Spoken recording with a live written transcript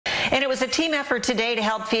And it was a team effort today to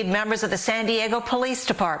help feed members of the San Diego Police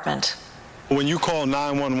Department. When you call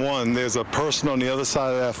 911, there's a person on the other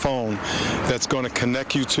side of that phone that's going to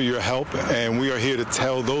connect you to your help, and we are here to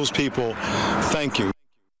tell those people thank you.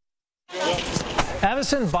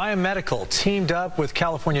 Avison Biomedical teamed up with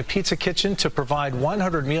California Pizza Kitchen to provide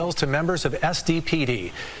 100 meals to members of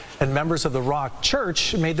SDPD, and members of the Rock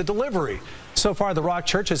Church made the delivery. So far, the Rock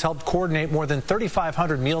Church has helped coordinate more than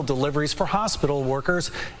 3,500 meal deliveries for hospital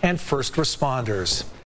workers and first responders.